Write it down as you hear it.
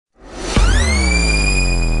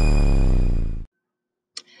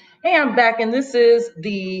Hey, I'm back, and this is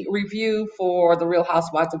the review for The Real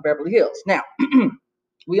Housewives of Beverly Hills. Now,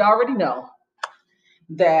 we already know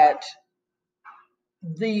that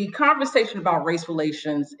the conversation about race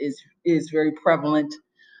relations is very prevalent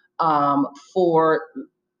for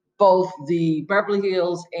both the Beverly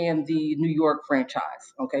Hills and the New York franchise,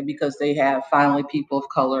 okay, because they have finally people of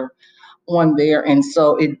color on there, and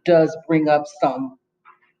so it does bring up some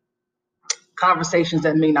conversations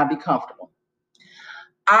that may not be comfortable.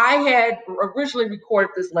 I had originally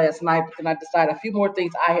recorded this last night, but then I decided a few more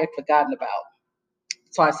things I had forgotten about.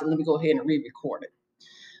 So I said, let me go ahead and re-record it.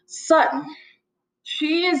 Sutton,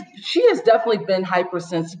 she has definitely been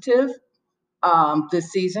hypersensitive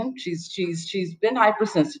this season. She's been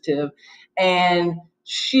hypersensitive, and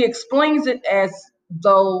she explains it as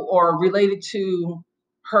though or related to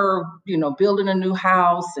her, building a new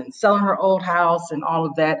house and selling her old house and all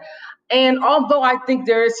of that. And although I think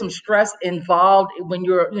there is some stress involved when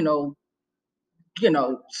you're,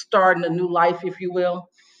 starting a new life, if you will.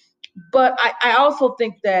 But I also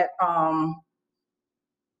think that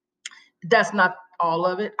that's not all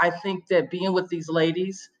of it. I think that being with these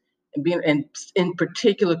ladies and being in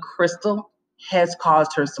particular Crystal has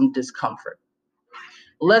caused her some discomfort.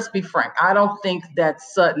 Let's be frank. I don't think that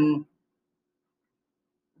Sutton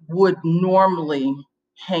would normally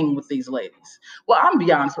hang with these ladies. Well, I'm gonna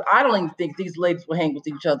be honest. I don't even think these ladies will hang with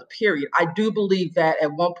each other, period. I do believe that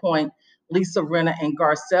at one point, Lisa Rinna and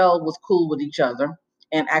Garcelle was cool with each other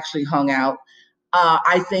and actually hung out.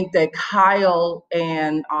 I think that Kyle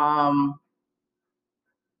and I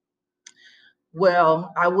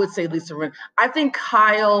would say Lisa Rinna. I think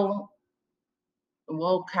Kyle,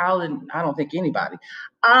 Kyle and I don't think anybody.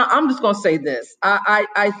 I'm just going to say this.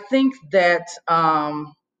 I think that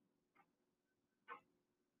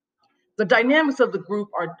the dynamics of the group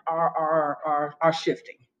are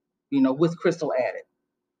shifting, with Crystal added.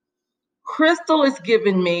 Crystal is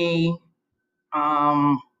giving me,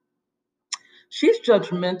 she's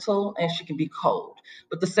judgmental and she can be cold.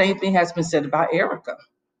 But the same thing has been said about Erica.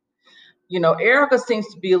 Erica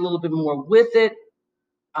seems to be a little bit more with it.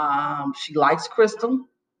 She likes Crystal,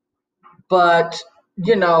 but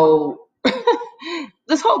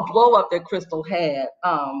this whole blow up that Crystal had,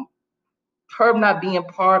 her not being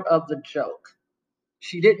part of the joke.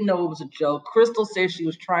 She didn't know it was a joke. Crystal said she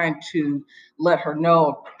was trying to let her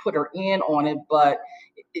know, put her in on it, but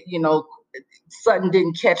Sutton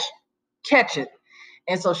didn't catch it,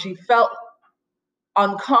 and so she felt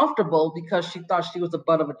uncomfortable because she thought she was the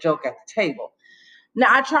butt of a joke at the table. Now,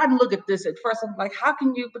 I tried to look at this at first. I'm like, how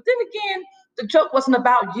can you? But then again, the joke wasn't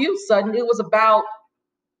about you, Sutton. It was about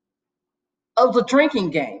a drinking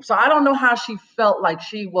game. So I don't know how she felt like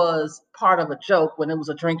she was part of a joke when it was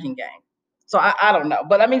a drinking game. So I don't know.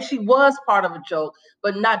 But I mean, she was part of a joke,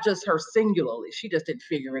 but not just her singularly. She just didn't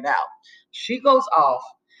figure it out. She goes off.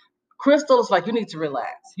 Crystal's like, you need to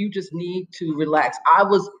relax. You just need to relax. I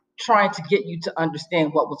was trying to get you to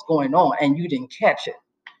understand what was going on, and you didn't catch it.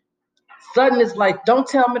 Sutton is like, don't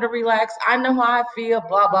tell me to relax. I know how I feel,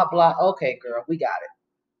 blah, blah, blah. Okay, girl, we got it.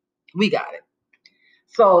 We got it.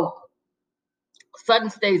 So Sutton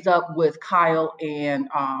stays up with Kyle and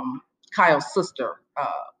Kyle's sister.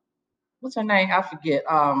 What's her name? I forget.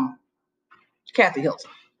 Kathy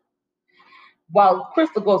Hilton. While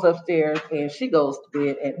Crystal goes upstairs and she goes to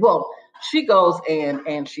bed, and she goes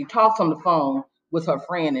and she talks on the phone with her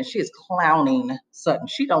friend, and she is clowning Sutton.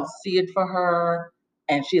 She don't see it for her,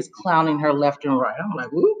 and she is clowning her left and right. I'm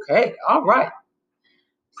like, okay, all right.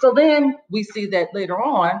 So then we see that later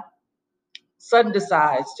on, Sutton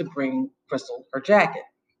decides to bring Crystal her jacket.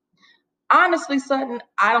 Honestly, Sutton,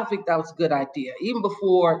 I don't think that was a good idea. Even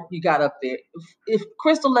before you got up there, if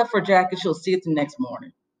Crystal left her jacket, she'll see it the next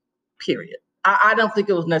morning. Period. I don't think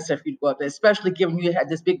it was necessary for you to go up there, especially given you had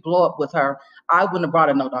this big blow up with her. I wouldn't have brought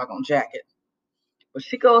her no doggone jacket. But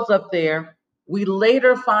she goes up there. We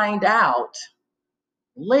later find out,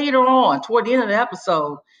 later on, toward the end of the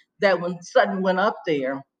episode, that when Sutton went up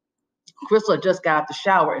there, Crystal had just got out the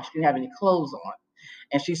shower and she didn't have any clothes on.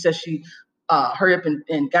 And she said she hurried up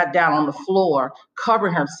and got down on the floor,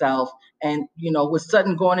 covering herself, and with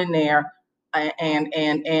Sutton going in there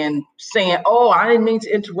and saying, "Oh, I didn't mean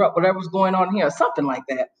to interrupt whatever was going on here," or something like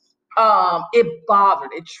that.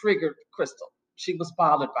 It triggered Crystal. She was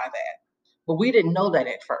bothered by that, but we didn't know that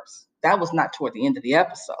at first. That was not toward the end of the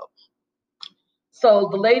episode. So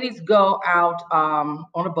the ladies go out on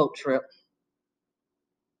a boat trip,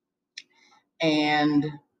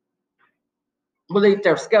 and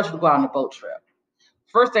they're scheduled to go out on a boat trip.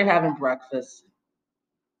 First, they're having breakfast,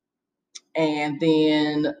 and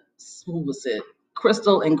then who was it?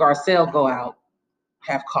 Crystal and Garcelle go out,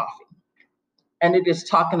 have coffee. and it is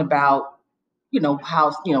talking about,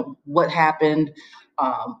 how, what happened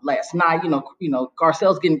last night.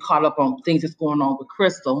 Garcelle's getting caught up on things that's going on with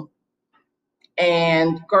Crystal.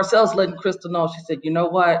 And Garcelle's letting Crystal know, she said, you know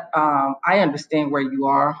what? I understand where you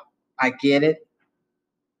are. I get it.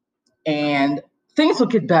 And things will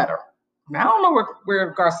get better. Now, I don't know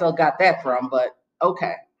where Garcelle got that from, but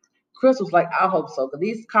okay. Crystal's like, I hope so. Because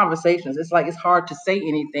these conversations, it's like it's hard to say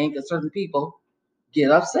anything because certain people get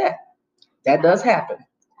upset. That does happen.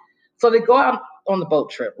 So they go out on the boat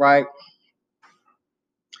trip, right?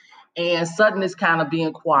 And Sutton is kind of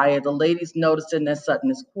being quiet. The ladies noticing that Sutton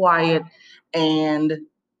is quiet. And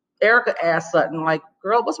Erica asked Sutton, like,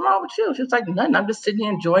 girl, what's wrong with you? She was like, nothing. I'm just sitting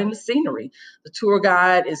here enjoying the scenery. The tour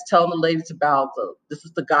guide is telling the ladies about this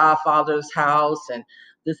is the Godfather's house, and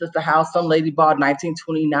this is the house some lady bought in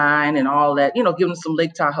 1929 and all that, giving them some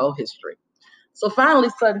Lake Tahoe history. So finally,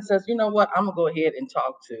 Sutton says, you know what? I'm going to go ahead and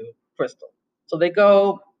talk to Crystal. So they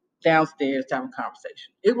go downstairs to have a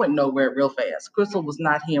conversation. It went nowhere real fast. Crystal was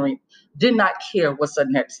not hearing, did not care what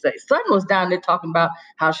Sutton had to say. Sutton was down there talking about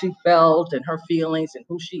how she felt and her feelings and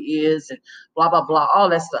who she is and blah, blah, blah, all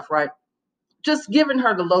that stuff, right? Just giving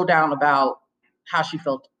her the lowdown about how she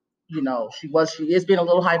felt. She is being a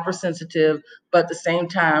little hypersensitive, but at the same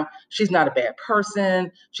time, she's not a bad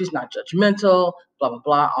person. She's not judgmental, blah, blah,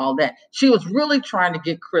 blah, all that. She was really trying to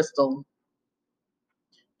get Crystal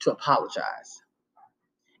to apologize.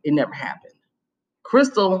 It never happened.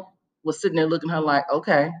 Crystal was sitting there looking at her like,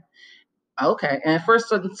 okay. And at first,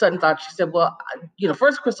 Sutton thought, she said, well,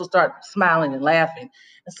 first Crystal started smiling and laughing.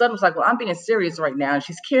 And Sutton was like, well, I'm being serious right now. And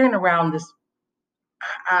she's carrying around this,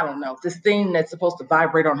 I don't know, this thing that's supposed to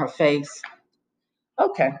vibrate on her face.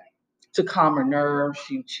 Okay. To calm her nerves.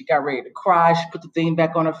 She got ready to cry. She put the thing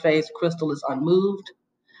back on her face. Crystal is unmoved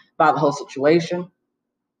by the whole situation.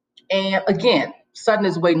 And again, Sutton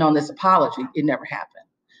is waiting on this apology. It never happened.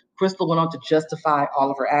 Crystal went on to justify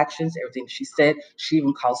all of her actions, everything she said. She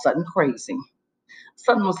even called Sutton crazy.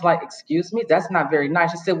 Sutton was like, excuse me, that's not very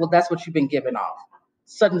nice. She said, well, that's what you've been giving off.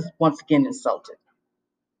 Sutton's once again insulted.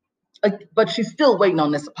 But she's still waiting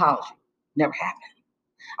on this apology. Never happened.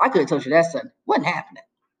 I could have told you that, Sutton. Wasn't happening.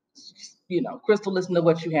 Crystal listened to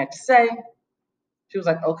what you had to say. She was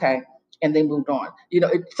like, okay. And they moved on.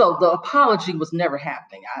 So the apology was never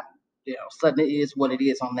happening. Sutton is what it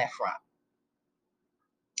is on that front.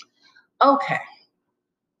 Okay.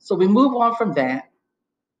 So we move on from that.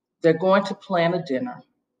 They're going to plan a dinner.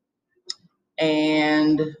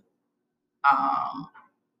 And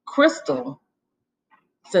Crystal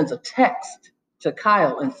sends a text to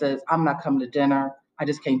Kyle and says, I'm not coming to dinner. I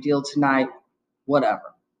just can't deal tonight.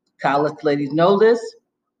 Whatever. Kyle lets the ladies know this.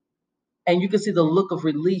 And you can see the look of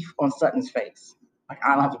relief on Sutton's face. Like,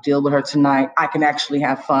 I don't have to deal with her tonight. I can actually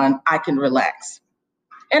have fun. I can relax.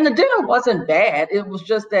 And the dinner wasn't bad. It was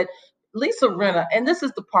just that Lisa Rinna, and this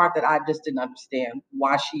is the part that I just didn't understand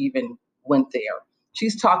why she even went there.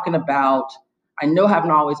 She's talking about, I know I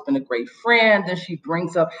haven't always been a great friend. Then she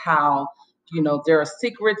brings up how, there are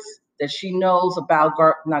secrets that she knows about,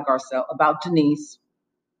 not Garcelle, about Denise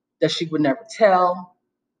that she would never tell.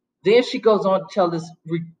 Then she goes on to tell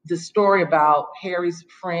this story about Harry's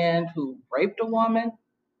friend who raped a woman.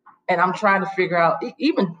 And I'm trying to figure out,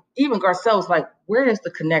 even Garcelle was like, where is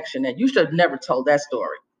the connection? And you should have never told that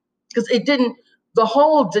story. Because it didn't, the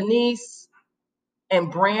whole Denise and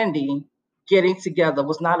Brandy getting together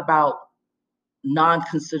was not about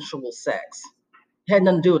non-consensual sex. It had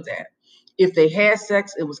nothing to do with that. If they had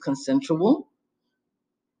sex, it was consensual.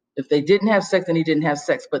 If they didn't have sex, then he didn't have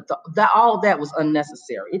sex. But all of that was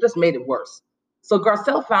unnecessary. It just made it worse. So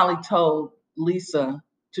Garcelle finally told Lisa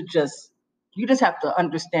to you just have to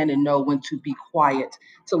understand and know when to be quiet,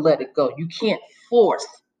 to let it go. You can't force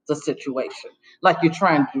the situation like you're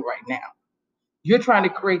trying to do right now. You're trying to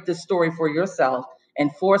create this story for yourself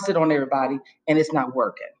and force it on everybody, and it's not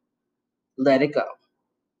working. Let it go.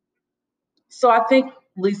 So I think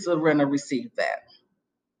Lisa Rinna received that.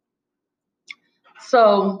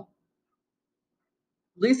 So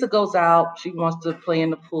Lisa goes out. She wants to play in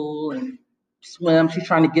the pool and swim. She's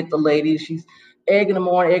trying to get the ladies. She's egging them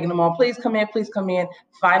on. Please come in, please come in.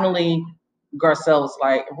 Finally, Garcelle was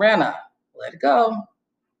like, Rinna, let it go.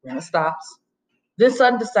 Rinna stops. Then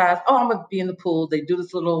Sutton decides, I'm going to be in the pool. They do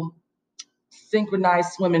this little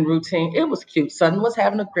synchronized swimming routine. It was cute. Sutton was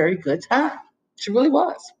having a very good time. She really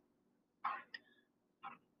was.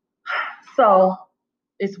 So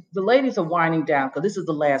the ladies are winding down because this is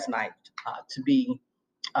the last night to be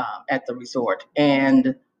at the resort.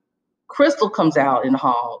 And Crystal comes out in the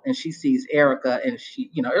hall and she sees Erica, and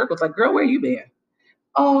Erica's like, girl, where you been?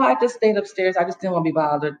 Oh, I just stayed upstairs. I just didn't want to be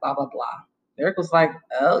bothered, blah, blah, blah. Erica's like,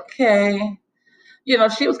 okay.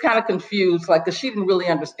 she was kind of confused, like, because she didn't really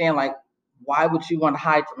understand, like, why would you want to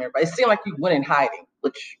hide from everybody? It seemed like you went in hiding,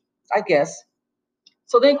 which I guess.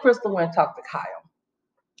 So then Crystal went and talked to Kyle.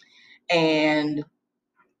 And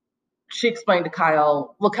she explained to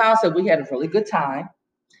Kyle, well, Kyle said we had a really good time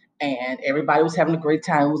and everybody was having a great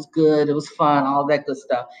time. It was good. It was fun, all that good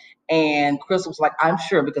stuff. And Crystal was like, I'm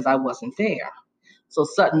sure because I wasn't there. So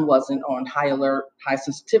Sutton wasn't on high alert, high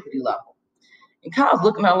sensitivity level. And Kyle's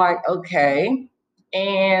looking at her like, okay.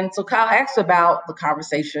 And so Kyle asked about the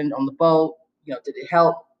conversation on the boat. Did it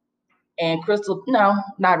help? And Crystal, no,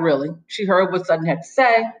 not really. She heard what Sutton had to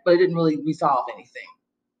say, but it didn't really resolve anything.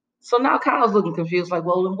 So now Kyle's looking confused, like,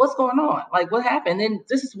 well, what's going on? Like, what happened? And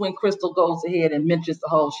this is when Crystal goes ahead and mentions the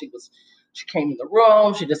whole, she came in the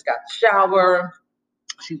room, she just got the shower,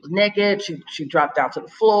 she was naked, she dropped down to the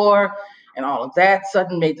floor and all of that.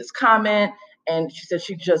 Sutton made this comment and she said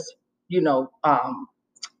she just,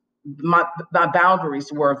 my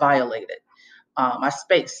boundaries were violated. My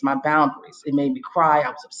space, my boundaries. It made me cry. I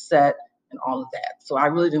was upset and all of that. So I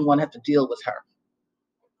really didn't want to have to deal with her.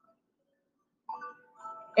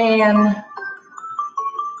 And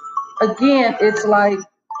again, it's like,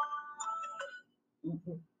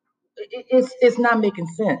 it's not making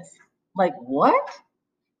sense. Like, what?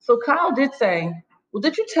 So Kyle did say, well,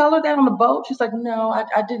 did you tell her that on the boat? She's like, no,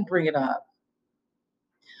 I didn't bring it up.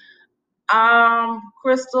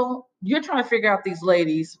 Crystal, you're trying to figure out these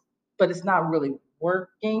ladies, but it's not really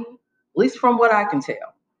working, at least from what I can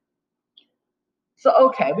tell. So,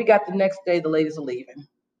 okay, we got the next day, the ladies are leaving,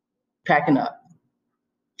 packing up.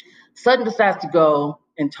 Sutton decides to go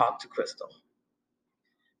and talk to Crystal.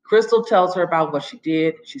 Crystal tells her about what she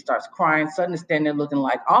did. She starts crying. Sutton is standing there looking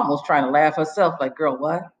like, almost trying to laugh herself, like, girl,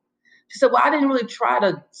 what? She said, well, I didn't really try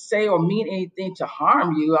to say or mean anything to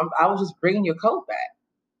harm you. I was just bringing your coat back.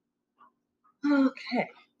 Okay.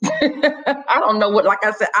 I don't know what, like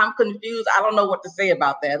I said, I'm confused. I don't know what to say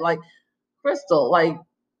about that. Like, Crystal, like,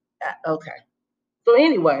 okay. So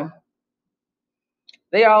anyway,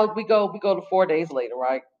 we go to 4 days later,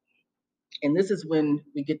 right? And this is when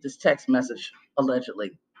we get this text message,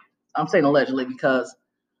 allegedly. I'm saying allegedly because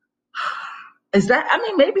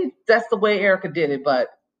maybe that's the way Erica did it, but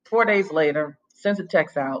 4 days later, sends a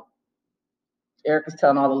text out. Erica's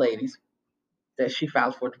telling all the ladies that she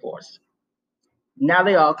filed for divorce. Now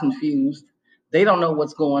they all confused. They don't know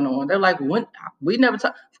what's going on. They're like, when we never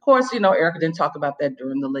talk. Of course, Erica didn't talk about that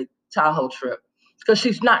during the Lake Tahoe trip because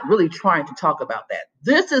she's not really trying to talk about that.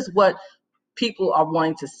 This is what people are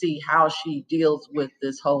wanting to see, how she deals with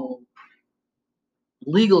this whole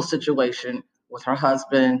legal situation with her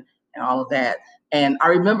husband and all of that. And I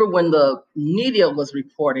remember when the media was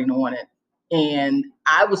reporting on it, and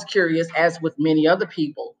I was curious, as with many other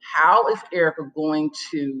people, how is Erica going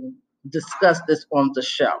to discuss this on the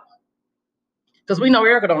show? Because we know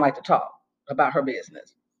Erica don't like to talk about her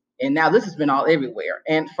business. And now this has been all everywhere.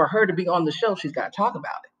 And for her to be on the show, she's got to talk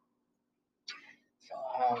about it.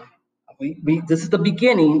 So this is the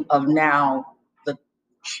beginning of now.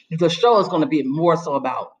 The show is going to be more so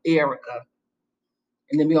about Erica.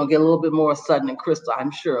 And then we're going to get a little bit more Sutton and Crystal,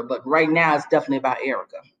 I'm sure. But right now, it's definitely about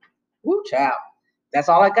Erica. Woo, child. That's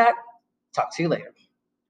all I got. Talk to you later.